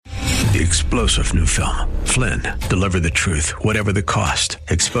The explosive new film, Flynn, deliver the truth, whatever the cost.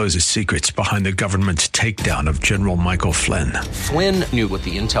 Exposes secrets behind the government's takedown of General Michael Flynn. Flynn knew what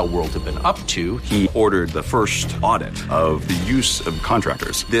the intel world had been up to. He ordered the first audit of the use of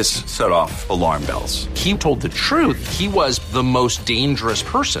contractors. This set off alarm bells. He told the truth. He was the most dangerous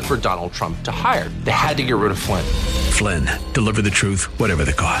person for Donald Trump to hire. They had to get rid of Flynn. Flynn, deliver the truth, whatever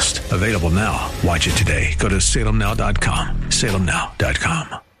the cost. Available now. Watch it today. Go to salemnow.com.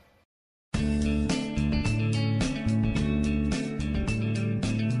 salemnow.com.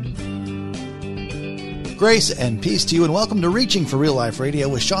 Grace and peace to you, and welcome to Reaching for Real Life Radio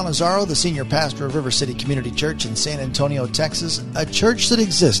with Sean Azzaro, the senior pastor of River City Community Church in San Antonio, Texas, a church that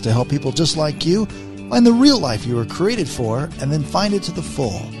exists to help people just like you find the real life you were created for and then find it to the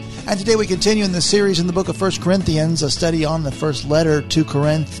full. And today we continue in the series in the book of 1 Corinthians, a study on the first letter to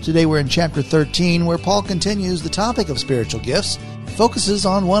Corinth. Today we're in chapter 13, where Paul continues the topic of spiritual gifts, focuses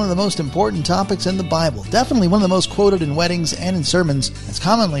on one of the most important topics in the Bible, definitely one of the most quoted in weddings and in sermons. It's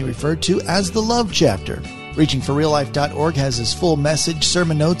commonly referred to as the love chapter. ReachingForRealLife.org has his full message,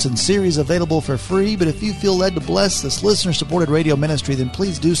 sermon notes, and series available for free, but if you feel led to bless this listener-supported radio ministry, then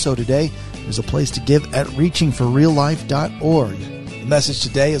please do so today. There's a place to give at ReachingForRealLife.org. The message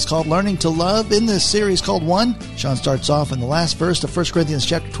today is called Learning to Love. In this series called One, Sean starts off in the last verse of 1 Corinthians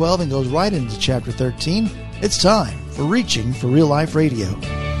chapter 12 and goes right into chapter 13. It's time for Reaching for Real Life Radio.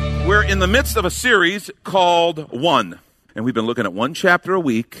 We're in the midst of a series called One, and we've been looking at one chapter a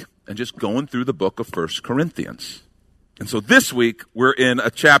week and just going through the book of 1 Corinthians. And so this week, we're in a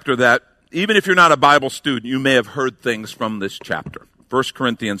chapter that, even if you're not a Bible student, you may have heard things from this chapter. 1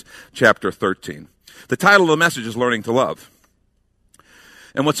 Corinthians chapter 13. The title of the message is Learning to Love.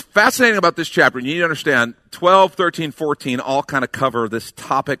 And what's fascinating about this chapter, and you need to understand, 12, 13, 14 all kind of cover this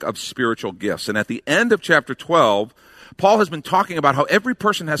topic of spiritual gifts. And at the end of chapter 12, Paul has been talking about how every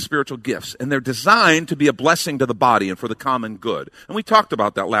person has spiritual gifts, and they're designed to be a blessing to the body and for the common good. And we talked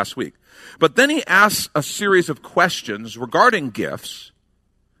about that last week. But then he asks a series of questions regarding gifts,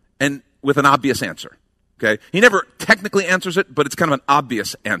 and with an obvious answer. Okay? He never technically answers it, but it's kind of an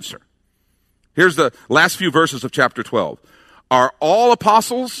obvious answer. Here's the last few verses of chapter 12. Are all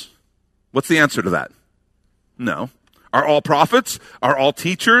apostles? What's the answer to that? No. Are all prophets? Are all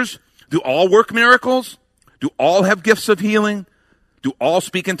teachers? Do all work miracles? Do all have gifts of healing? Do all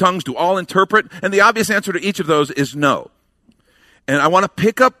speak in tongues? Do all interpret? And the obvious answer to each of those is no. And I want to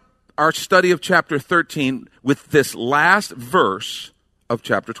pick up our study of chapter 13 with this last verse of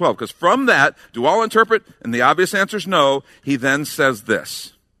chapter 12. Because from that, do all interpret? And the obvious answer is no. He then says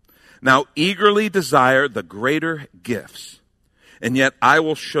this. Now eagerly desire the greater gifts, and yet I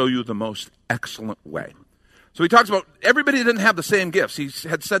will show you the most excellent way. So he talks about everybody didn't have the same gifts. He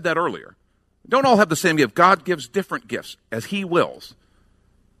had said that earlier. Don't all have the same gift. God gives different gifts as he wills.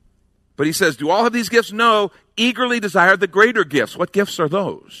 But he says, do all have these gifts? No. Eagerly desire the greater gifts. What gifts are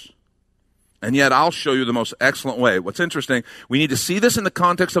those? And yet I'll show you the most excellent way. What's interesting, we need to see this in the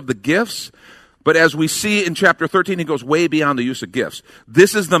context of the gifts, but as we see in chapter 13, he goes way beyond the use of gifts.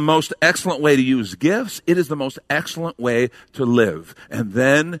 This is the most excellent way to use gifts. It is the most excellent way to live. And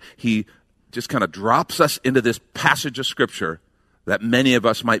then he just kind of drops us into this passage of Scripture that many of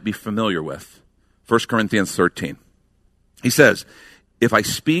us might be familiar with. 1 Corinthians 13. He says, if I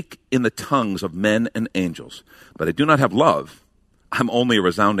speak in the tongues of men and angels, but I do not have love, I'm only a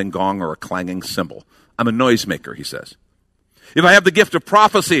resounding gong or a clanging cymbal. I'm a noisemaker, he says. If I have the gift of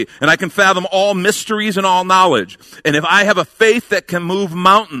prophecy and I can fathom all mysteries and all knowledge, and if I have a faith that can move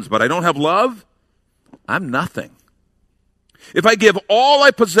mountains, but I don't have love, I'm nothing. If I give all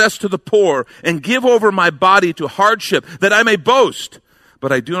I possess to the poor and give over my body to hardship that I may boast,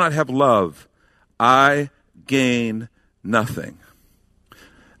 but I do not have love, I gain nothing.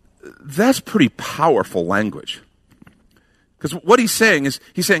 That's pretty powerful language. Because what he's saying is,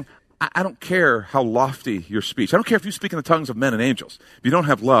 he's saying, I don't care how lofty your speech. I don't care if you speak in the tongues of men and angels. If you don't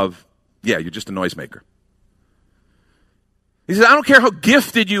have love, yeah, you're just a noisemaker. He says, I don't care how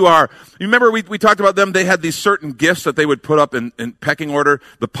gifted you are. You remember we talked about them. They had these certain gifts that they would put up in pecking order.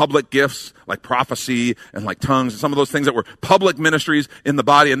 The public gifts, like prophecy and like tongues, and some of those things that were public ministries in the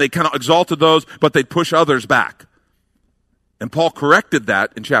body, and they kind of exalted those, but they'd push others back. And Paul corrected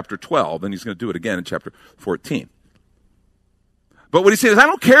that in chapter 12, and he's going to do it again in chapter 14. But what he says, I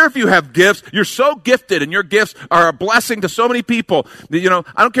don't care if you have gifts. You're so gifted, and your gifts are a blessing to so many people. You know,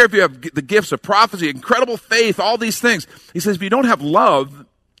 I don't care if you have the gifts of prophecy, incredible faith, all these things. He says, if you don't have love,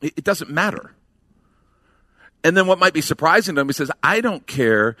 it doesn't matter. And then what might be surprising to him, he says, I don't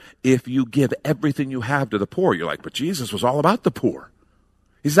care if you give everything you have to the poor. You're like, but Jesus was all about the poor.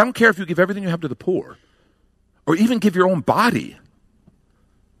 He says, I don't care if you give everything you have to the poor, or even give your own body.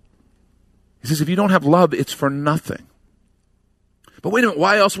 says, if you don't have love, it's for nothing. But wait a minute,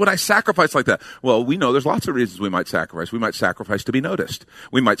 why else would I sacrifice like that? Well, we know there's lots of reasons we might sacrifice. We might sacrifice to be noticed.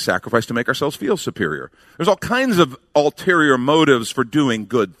 We might sacrifice to make ourselves feel superior. There's all kinds of ulterior motives for doing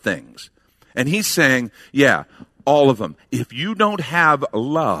good things. And he's saying, yeah, all of them. If you don't have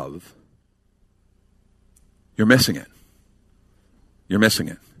love, you're missing it. You're missing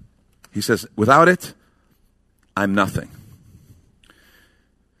it. He says, without it, I'm nothing.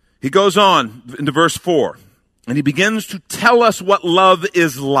 He goes on into verse 4. And he begins to tell us what love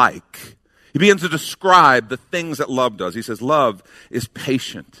is like. He begins to describe the things that love does. He says, love is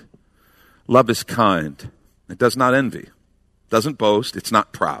patient. Love is kind. It does not envy. Doesn't boast. It's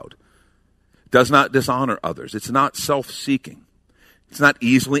not proud. Does not dishonor others. It's not self-seeking. It's not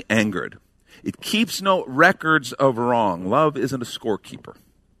easily angered. It keeps no records of wrong. Love isn't a scorekeeper.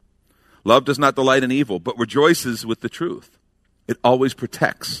 Love does not delight in evil, but rejoices with the truth. It always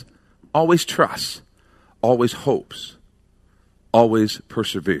protects, always trusts, always hopes, always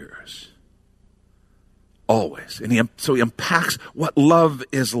perseveres. Always. And so he unpacks what love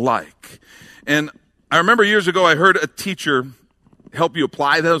is like. And I remember years ago I heard a teacher help you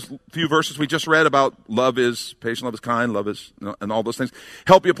apply those few verses we just read about love is patient, love is kind, love is, and all those things.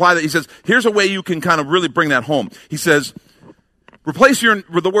 Help you apply that. He says, here's a way you can kind of really bring that home. He says, replace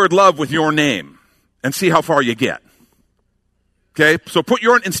the word love with your name and see how far you get. Okay, so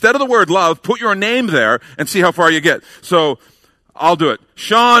instead of the word love, put your name there and see how far you get. So, I'll do it.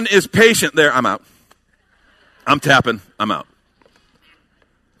 Sean is patient there. I'm out. I'm tapping. I'm out.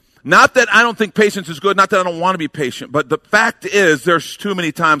 Not that I don't think patience is good, not that I don't want to be patient, but the fact is there's too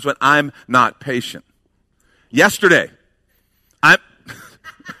many times when I'm not patient. Yesterday,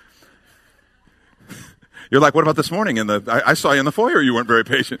 you're like, what about this morning? I saw you in the foyer, you weren't very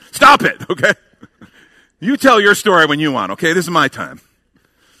patient. Stop it, okay? You tell your story when you want, okay? This is my time.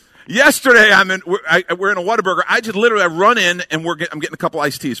 Yesterday, we're in a Whataburger. I run in and I'm getting a couple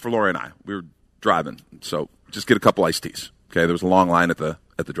iced teas for Lori and I. We were driving, so just get a couple iced teas. Okay, there was a long line at the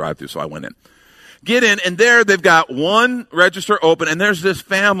drive-thru, so I went in. Get in, and there they've got one register open, and there's this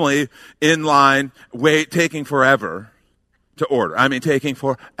family in line taking forever to order. I mean, taking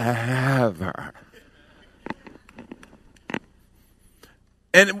forever.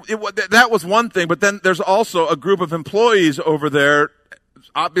 And that was one thing, but then there's also a group of employees over there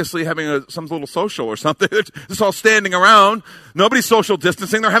obviously having some little social or something. They're just all standing around. Nobody's social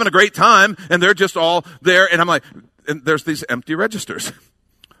distancing. They're having a great time, and they're just all there. And I'm like, and there's these empty registers.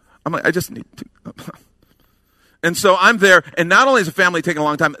 I'm like, I just need to. And so I'm there, and not only is the family taking a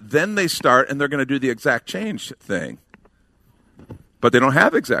long time, then they start, and they're going to do the exact change thing. But they don't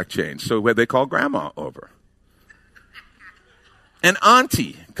have exact change, so they call grandma over. And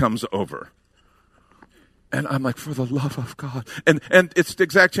auntie comes over. And I'm like, for the love of God. And it's the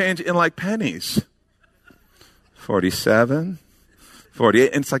exact change in like pennies. 47,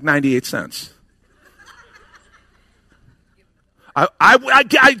 48, and it's like 98 cents. I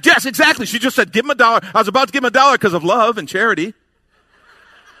guess, exactly. She just said, give him $1. I was about to give him $1 because of love and charity.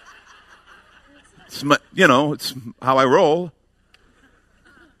 It's it's how I roll.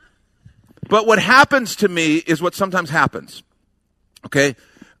 But what happens to me is what sometimes happens. Okay,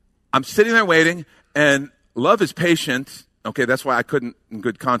 I'm sitting there waiting, and love is patient. Okay, that's why I couldn't, in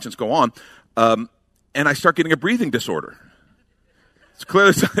good conscience, go on. And I start getting a breathing disorder. It's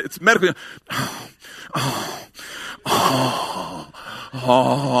clearly, it's medically.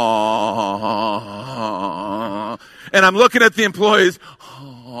 And I'm looking at the employees.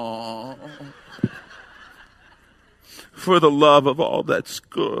 For the love of all that's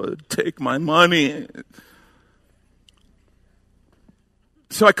good, take my money.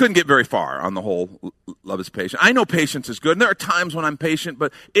 So I couldn't get very far on the whole love is patient. I know patience is good, and there are times when I'm patient,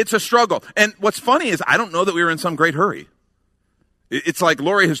 but it's a struggle. And what's funny is I don't know that we were in some great hurry. It's like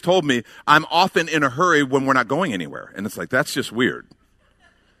Lori has told me, I'm often in a hurry when we're not going anywhere. And it's like, that's just weird.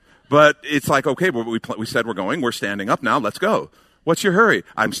 But it's like, okay, well, we said we're going. We're standing up now. Let's go. What's your hurry?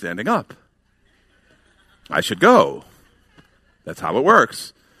 I'm standing up. I should go. That's how it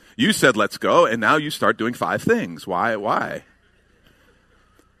works. You said let's go, and now you start doing 5 things. Why?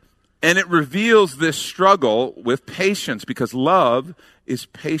 And it reveals this struggle with patience, because love is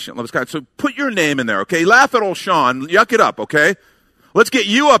patient. Love is kind. So put your name in there, okay? Laugh at old Sean. Yuck it up, okay? Let's get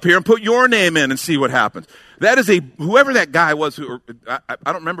you up here and put your name in and see what happens. That is whoever that guy was, I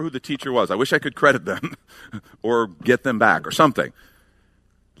don't remember who the teacher was. I wish I could credit them or get them back or something.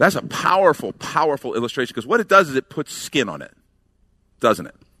 That's a powerful, powerful illustration, because what it does is it puts skin on it, doesn't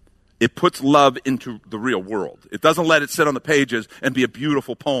it? It puts love into the real world. It doesn't let it sit on the pages and be a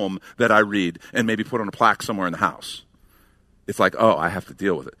beautiful poem that I read and maybe put on a plaque somewhere in the house. It's like, oh, I have to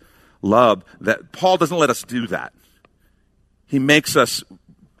deal with it. love, that Paul doesn't let us do that. He makes us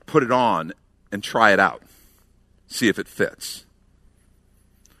put it on and try it out, see if it fits.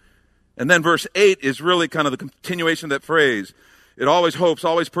 And then verse 8 is really kind of the continuation of that phrase. It always hopes,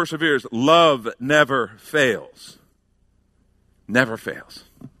 always perseveres. Love never fails. Never fails.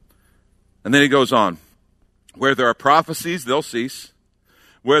 And then he goes on. Where there are prophecies, they'll cease.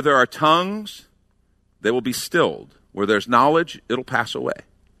 Where there are tongues, they will be stilled. Where there's knowledge, it'll pass away.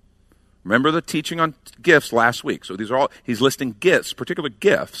 Remember the teaching on gifts last week. So these are all, he's listing gifts, particular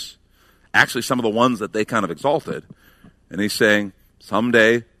gifts, actually some of the ones that they kind of exalted. And he's saying,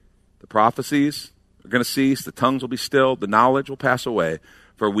 someday the prophecies are going to cease, the tongues will be stilled, the knowledge will pass away.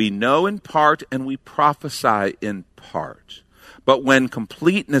 For we know in part and we prophesy in part. But when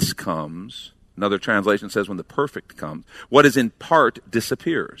completeness comes, another translation says when the perfect comes, what is in part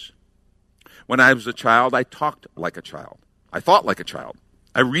disappears. When I was a child, I talked like a child. I thought like a child.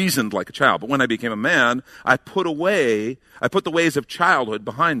 I reasoned like a child. But when I became a man, I put the ways of childhood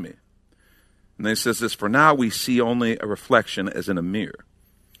behind me. And then he says this, for now we see only a reflection as in a mirror.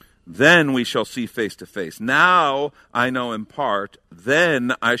 Then we shall see face to face. Now I know in part,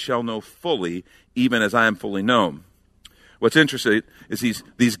 then I shall know fully, even as I am fully known. What's interesting is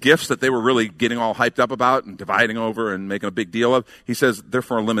these gifts that they were really getting all hyped up about and dividing over and making a big deal of, he says they're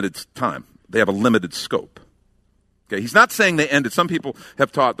for a limited time. They have a limited scope. Okay, he's not saying they ended. Some people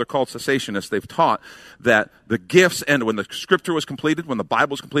have taught, they're called cessationists, they've taught that the gifts ended. When the scripture was completed, when the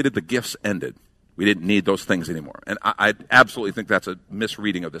Bible was completed, the gifts ended. We didn't need those things anymore. And I absolutely think that's a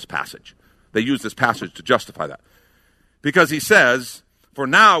misreading of this passage. They use this passage to justify that. Because he says, for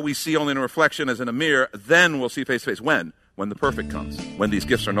now we see only in a reflection as in a mirror, then we'll see face to face. When? When the perfect comes. When these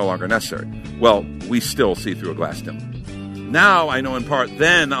gifts are no longer necessary. Well, we still see through a glass dimly. Now I know in part,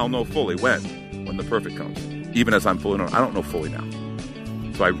 then I'll know fully. When? When the perfect comes. Even as I'm fully known. I don't know fully now.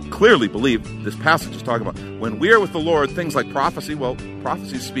 So I clearly believe this passage is talking about when we are with the Lord, things like prophecy, well,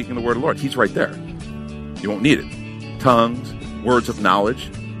 prophecy is speaking the word of the Lord. He's right there. You won't need it. Tongues, words of knowledge.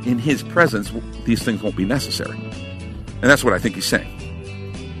 In his presence, these things won't be necessary. And that's what I think he's saying.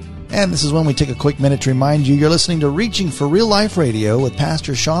 And this is when we take a quick minute to remind you you're listening to Reaching for Real Life Radio with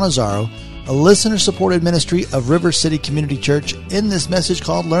Pastor Sean Azzaro, a listener-supported ministry of River City Community Church, in this message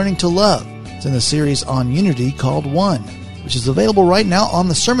called Learning to Love. It's in the series on unity called One, which is available right now on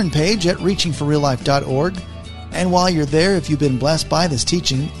the sermon page at reachingforreallife.org. And while you're there, if you've been blessed by this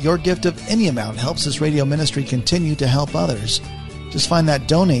teaching, your gift of any amount helps this radio ministry continue to help others. Just find that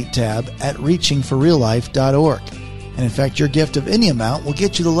donate tab at reachingforreallife.org. And in fact, your gift of any amount will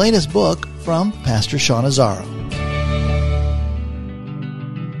get you the latest book from Pastor Sean Azzaro.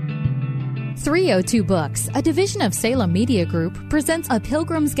 302 Books, a division of Salem Media Group, presents A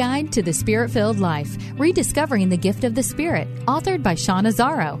Pilgrim's Guide to the Spirit-Filled Life, Rediscovering the Gift of the Spirit, authored by Sean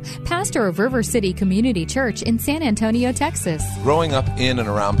Azzaro, pastor of River City Community Church in San Antonio, Texas. Growing up in and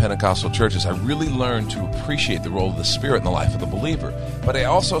around Pentecostal churches, I really learned to appreciate the role of the Spirit in the life of the believer. But I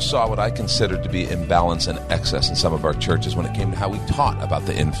also saw what I considered to be imbalance and excess in some of our churches when it came to how we taught about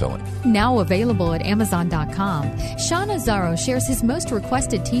the infilling. Now available at Amazon.com, Sean Azzaro shares his most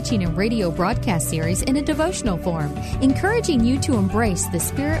requested teaching and radio broadcast series in a devotional form, encouraging you to embrace the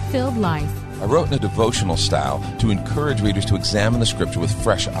Spirit-filled life. I wrote in a devotional style to encourage readers to examine the Scripture with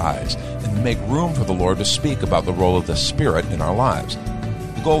fresh eyes and make room for the Lord to speak about the role of the Spirit in our lives.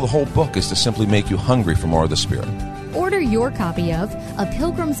 The goal of the whole book is to simply make you hungry for more of the Spirit. Order your copy of A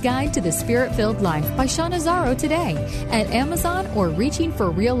Pilgrim's Guide to the Spirit-Filled Life by Sean Azzaro today at Amazon or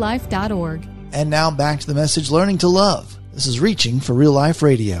reachingforreallife.org. And now back to the message, Learning to Love. This is Reaching for Real Life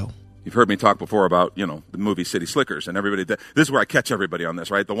Radio. You've heard me talk before about, the movie City Slickers, and this is where I catch everybody on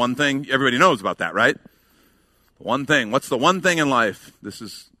this, right? The one thing, everybody knows about that, right? The one thing. What's the one thing in life? This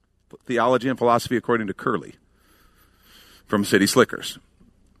is theology and philosophy according to Curly from City Slickers.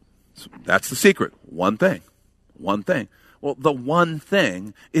 So that's the secret. One thing. One thing. Well, the one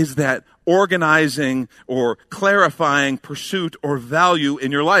thing is that organizing or clarifying pursuit or value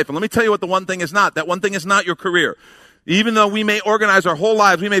in your life. And let me tell you what the one thing is not. That one thing is not your career. Even though we may organize our whole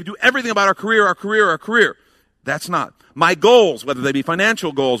lives, we may do everything about our career. That's not. My goals, whether they be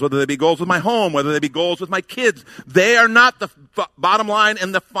financial goals, whether they be goals with my home, whether they be goals with my kids, they are not the bottom line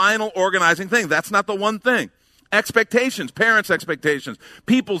and the final organizing thing. That's not the one thing. Expectations, parents' expectations,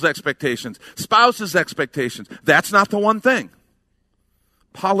 people's expectations, spouses' expectations. That's not the one thing.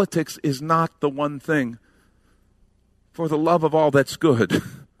 Politics is not the one thing. For the love of all that's good,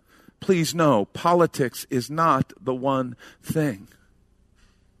 please know, politics is not the one thing.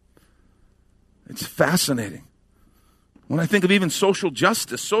 It's fascinating. When I think of even social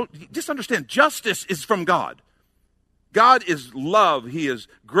justice, just understand, justice is from God. God is love, He is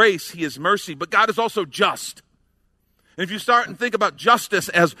grace, He is mercy, but God is also just. And if you start and think about justice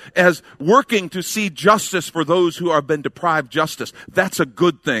as working to see justice for those who have been deprived justice, that's a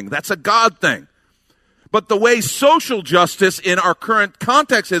good thing. That's a God thing. But the way social justice in our current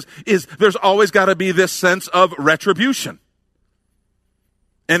context is there's always got to be this sense of retribution.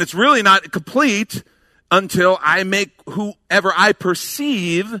 And it's really not complete until I make whoever I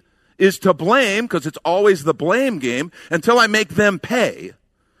perceive is to blame, because it's always the blame game, until I make them pay,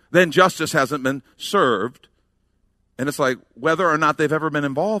 then justice hasn't been served. And it's like, whether or not they've ever been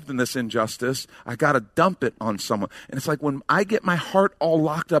involved in this injustice, I got to dump it on someone. And it's like, when I get my heart all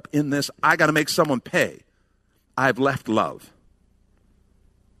locked up in this, I got to make someone pay. I've left love.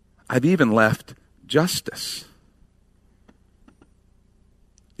 I've even left justice.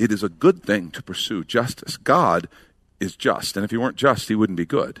 It is a good thing to pursue justice. God is just. And if He weren't just, He wouldn't be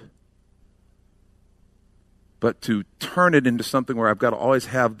good. But to turn it into something where I've got to always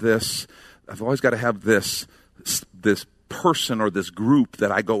have this person or this group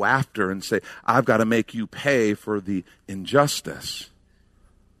that I go after and say, I've got to make you pay for the injustice.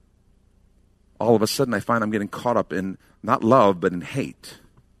 All of a sudden I find I'm getting caught up in not love, but in hate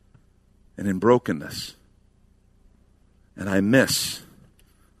and in brokenness. And I miss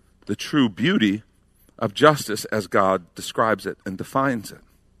the true beauty of justice as God describes it and defines it.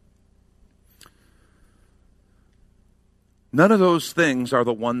 None of those things are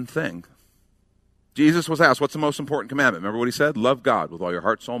the one thing. Jesus was asked, what's the most important commandment? Remember what He said? Love God with all your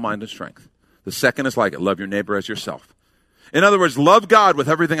heart, soul, mind, and strength. The second is like it. Love your neighbor as yourself. In other words, love God with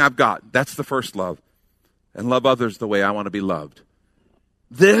everything I've got. That's the first love. And love others the way I want to be loved.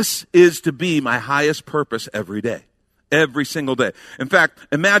 This is to be my highest purpose every day. Every single day. In fact,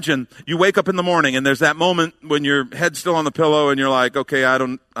 imagine you wake up in the morning and there's that moment when your head's still on the pillow and you're like, okay,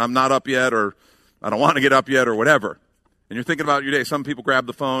 I'm not up yet, or I don't want to get up yet, or whatever. And you're thinking about your day. Some people grab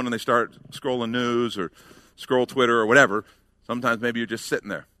the phone and they start scrolling news or scroll Twitter or whatever. Sometimes maybe you're just sitting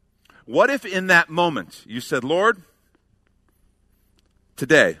there. What if in that moment you said, Lord,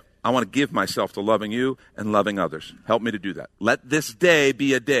 today I want to give myself to loving you and loving others. Help me to do that. Let this day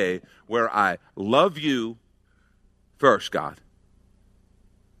be a day where I love you first, God.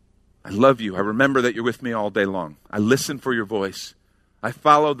 I love you. I remember that you're with me all day long. I listen for your voice. I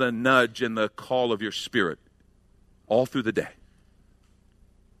follow the nudge and the call of your Spirit all through the day.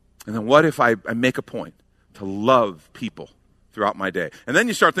 And then what if I make a point to love people throughout my day? And then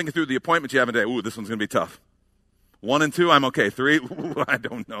you start thinking through the appointments you have in a day. Ooh, this one's going to be tough. 1 and 2, I'm okay. 3, ooh, I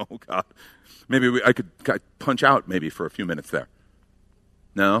don't know, God. Maybe I could punch out maybe for a few minutes there.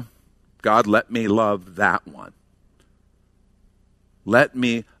 No. God, let me love that one. Let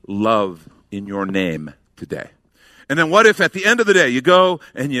me love in your name today. And then what if at the end of the day, you go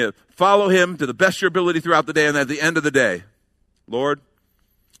and you follow Him to the best of your ability throughout the day, and at the end of the day, Lord,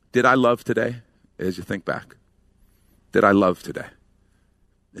 did I love today? As you think back, did I love today?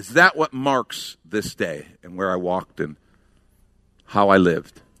 Is that what marks this day and where I walked and how I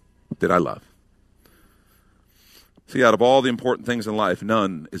lived? Did I love? See, out of all the important things in life,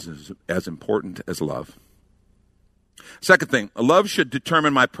 none is as important as love. Second thing, love should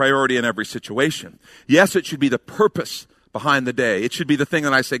determine my priority in every situation. Yes, it should be the purpose behind the day. It should be the thing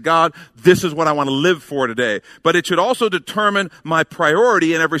that I say, God, this is what I want to live for today. But it should also determine my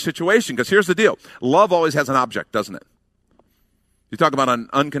priority in every situation. Because here's the deal. Love always has an object, doesn't it? You talk about an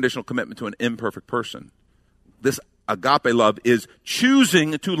unconditional commitment to an imperfect person. This agape love is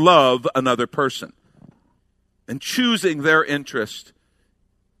choosing to love another person and choosing their interest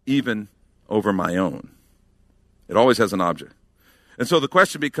even over my own. It always has an object. And so the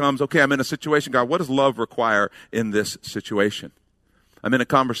question becomes, okay, I'm in a situation, God, what does love require in this situation? I'm in a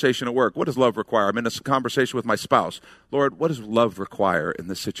conversation at work. What does love require? I'm in a conversation with my spouse. Lord, what does love require in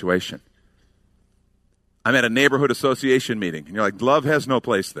this situation? I'm at a neighborhood association meeting, and you're like, love has no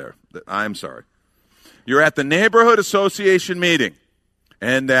place there. I'm sorry. You're at the neighborhood association meeting,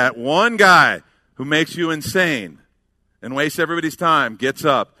 and that one guy who makes you insane and wastes everybody's time gets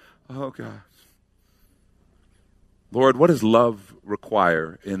up. Oh, God. Lord, what does love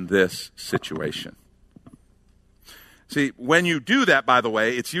require in this situation? See, when you do that, by the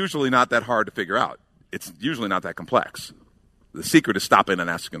way, it's usually not that hard to figure out. It's usually not that complex. The secret is stopping and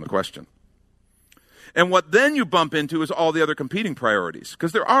asking the question. And what then you bump into is all the other competing priorities.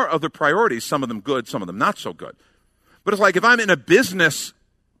 Because there are other priorities, some of them good, some of them not so good. But it's like if I'm in a business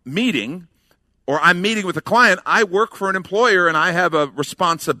meeting or I'm meeting with a client, I work for an employer and I have a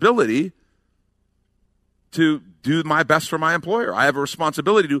responsibility to do my best for my employer. I have a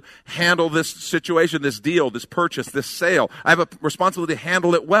responsibility to handle this situation, this deal, this purchase, this sale. I have a responsibility to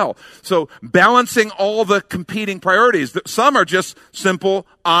handle it well. So balancing all the competing priorities. Some are just simple,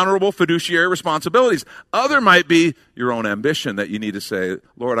 honorable fiduciary responsibilities. Other might be your own ambition that you need to say,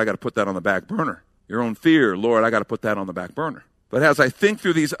 Lord, I got to put that on the back burner. Your own fear, Lord, I got to put that on the back burner. But as I think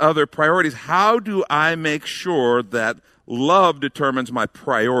through these other priorities, how do I make sure that love determines my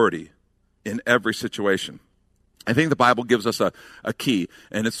priority in every situation? I think the Bible gives us a key,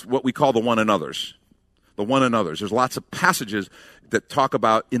 and it's what we call the one another's. The one another's. There's lots of passages that talk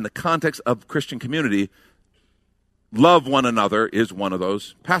about, in the context of Christian community, love one another is one of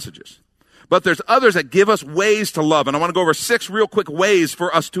those passages. But there's others that give us ways to love, and I want to go over 6 real quick ways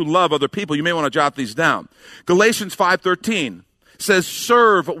for us to love other people. You may want to jot these down. Galatians 5:13 says,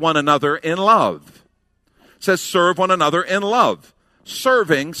 serve one another in love. It says, serve one another in love.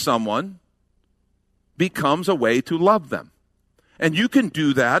 Serving someone becomes a way to love them. And you can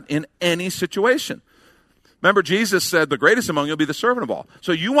do that in any situation. Remember, Jesus said, the greatest among you will be the servant of all.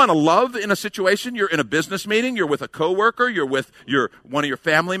 So you want to love in a situation, you're in a business meeting, you're with a coworker, you're with one of your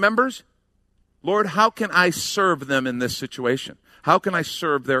family members. Lord, how can I serve them in this situation? How can I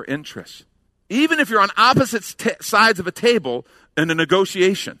serve their interests? Even if you're on opposite sides of a table in a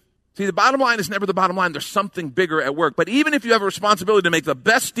negotiation. See, the bottom line is never the bottom line. There's something bigger at work. But even if you have a responsibility to make the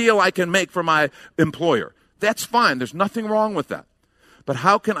best deal I can make for my employer, that's fine. There's nothing wrong with that. But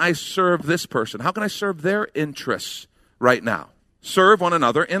how can I serve this person? How can I serve their interests right now? Serve one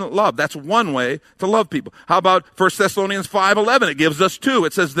another in love. That's one way to love people. How about 1 Thessalonians 5:11? It gives us 2.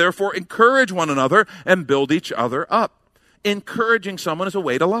 It says, therefore, encourage one another and build each other up. Encouraging someone is a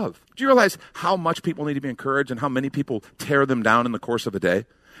way to love. Do you realize how much people need to be encouraged and how many people tear them down in the course of a day?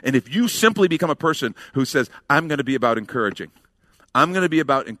 And if you simply become a person who says, I'm going to be about encouraging. I'm going to be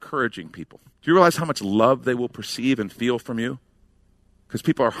about encouraging people. Do you realize how much love they will perceive and feel from you? Because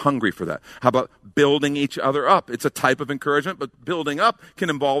people are hungry for that. How about building each other up? It's a type of encouragement, but building up can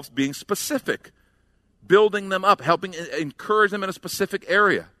involve being specific. Building them up, helping encourage them in a specific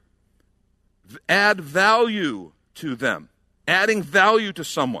area. Add value to them. Adding value to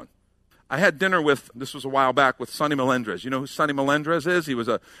someone. I had dinner this was a while back, with Sonny Melendrez. You know who Sonny Melendrez is? He was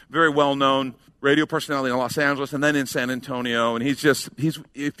a very well-known radio personality in Los Angeles and then in San Antonio. And he's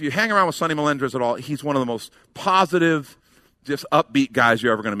if you hang around with Sonny Melendrez at all, he's one of the most positive, just upbeat guys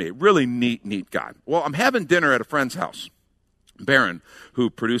you're ever going to meet. Really neat guy. Well, I'm having dinner at a friend's house, Barron, who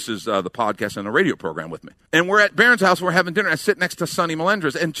produces the podcast and a radio program with me. And we're at Barron's house, we're having dinner. I sit next to Sonny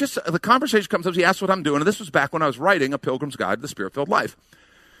Melendrez, and just the conversation comes up. He asks what I'm doing, and this was back when I was writing A Pilgrim's Guide to the Spirit-Filled Life.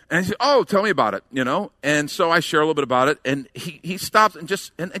 And he said, oh, tell me about it, you know. And so I share a little bit about it, and he stops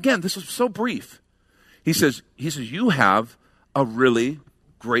and again, this was so brief. He says, you have a really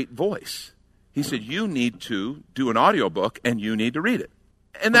great voice. He said, you need to do an audiobook, and you need to read it.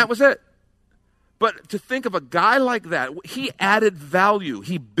 And that was it. But to think of a guy like that, he added value.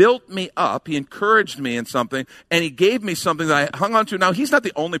 He built me up. He encouraged me in something, and he gave me something that I hung on to. Now, he's not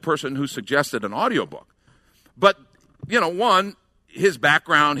the only person who suggested an audiobook. But, you know, one, his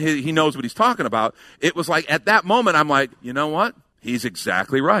background, he knows what he's talking about. It was like, at that moment, I'm like, you know what? He's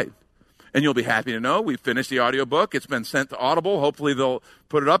exactly right. And you'll be happy to know we finished the audiobook. It's been sent to Audible. Hopefully they'll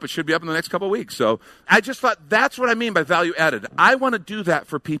put it up. It should be up in the next couple of weeks. So I just thought that's what I mean by value added. I want to do that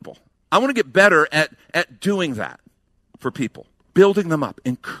for people. I want to get better at doing that for people. Building them up.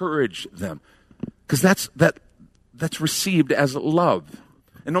 Encourage them. Because that's received as love.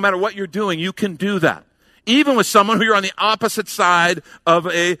 And no matter what you're doing, you can do that. Even with someone who you're on the opposite side of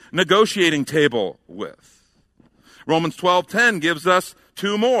a negotiating table with. Romans 12:10 gives us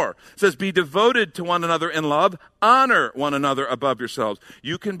 2 more. It says, be devoted to one another in love. Honor one another above yourselves.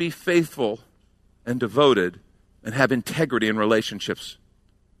 You can be faithful and devoted and have integrity in relationships,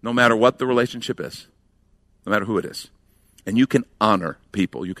 no matter what the relationship is, no matter who it is. And you can honor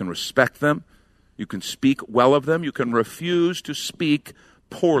people. You can respect them. You can speak well of them. You can refuse to speak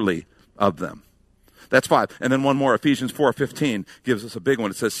poorly of them. That's 5. And then one more, Ephesians 4:15 gives us a big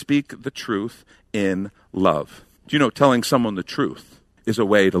one. It says, speak the truth in love. Do you know telling someone the truth is a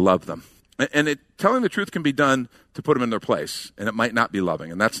way to love them? And telling the truth can be done to put them in their place, and it might not be loving,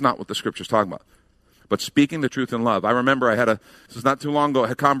 and that's not what the Scripture's talking about. But speaking the truth in love. I remember this was not too long ago, I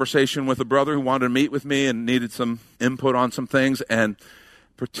had a conversation with a brother who wanted to meet with me and needed some input on some things, and in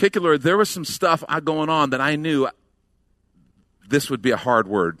particular, there was some stuff going on that I knew this would be a hard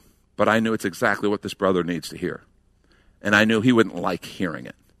word, but I knew it's exactly what this brother needs to hear. And I knew he wouldn't like hearing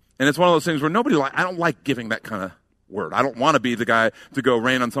it. And it's one of those things where I don't like giving that kind of word. I don't want to be the guy to go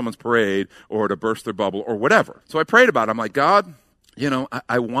rain on someone's parade or to burst their bubble or whatever. So I prayed about it. I'm like, God, you know,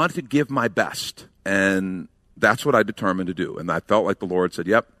 I want to give my best. And that's what I determined to do. And I felt like the Lord said,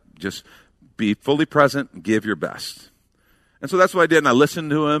 yep, just be fully present and give your best. And so that's what I did. And I listened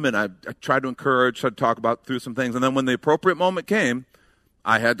to him, and I tried to encourage, tried to talk about through some things. And then when the appropriate moment came,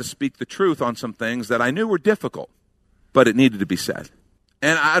 I had to speak the truth on some things that I knew were difficult, but it needed to be said.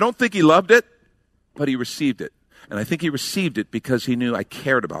 And I don't think he loved it, but he received it. And I think he received it because he knew I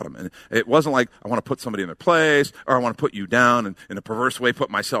cared about him. And it wasn't like I want to put somebody in their place, or I want to put you down and in a perverse way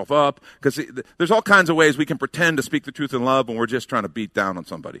put myself up. Because there's all kinds of ways we can pretend to speak the truth in love when we're just trying to beat down on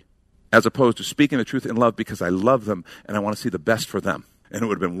somebody, as opposed to speaking the truth in love because I love them and I want to see the best for them. And it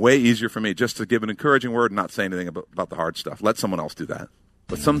would have been way easier for me just to give an encouraging word and not say anything about the hard stuff. Let someone else do that.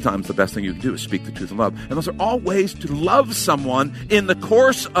 But sometimes the best thing you can do is speak the truth in love. And those are all ways to love someone in the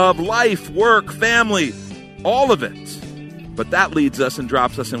course of life, work, family, all of it. But that leads us and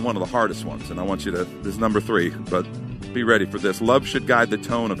drops us in one of the hardest ones. And I want you to, this is number 3, but be ready for this. Love should guide the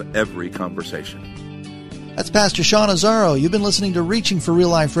tone of every conversation. That's Pastor Sean Azzaro. You've been listening to Reaching for Real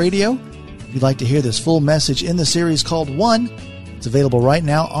Life Radio. If you'd like to hear this full message in the series called One, it's available right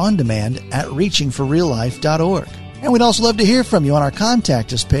now on demand at reachingforreallife.org. And we'd also love to hear from you on our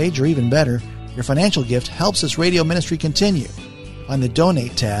Contact Us page, or even better, your financial gift helps this radio ministry continue. Find the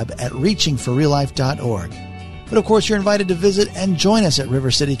Donate tab at reachingforreallife.org. But of course, you're invited to visit and join us at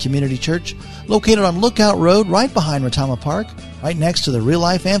River City Community Church, located on Lookout Road, right behind Retama Park, right next to the Real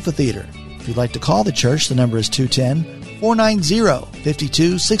Life Amphitheater. If you'd like to call the church, the number is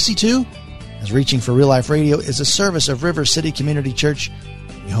 210-490-5262. As Reaching for Real Life Radio is a service of River City Community Church,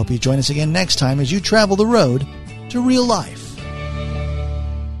 we hope you join us again next time as you travel the road to real life.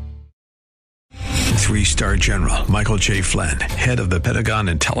 3-star General Michael J. Flynn, head of the Pentagon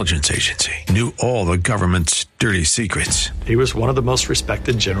Intelligence Agency, knew all the government's dirty secrets. He was one of the most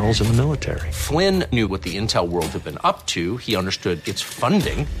respected generals in the military. Flynn knew what the intel world had been up to. He understood its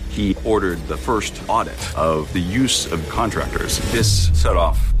funding. He ordered the first audit of the use of contractors. This set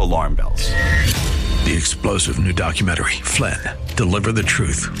off alarm bells. The explosive new documentary, Flynn, Deliver the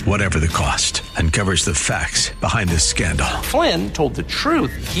Truth, Whatever the Cost, uncovers the facts behind this scandal. Flynn told the truth.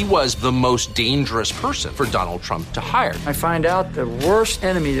 He was the most dangerous person for Donald Trump to hire. I find out the worst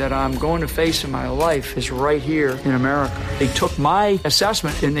enemy that I'm going to face in my life is right here in America. They took my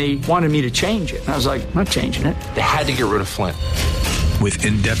assessment and they wanted me to change it. And I was like, I'm not changing it. They had to get rid of Flynn. With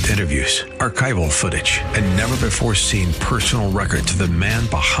in-depth interviews, archival footage, and never-before-seen personal records of the man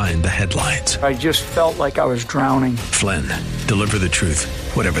behind the headlines. I just felt like I was drowning. Flynn, Deliver the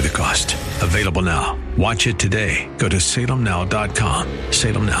Truth, Whatever the Cost. Available now. Watch it today. Go to salemnow.com.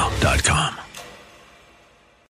 salemnow.com.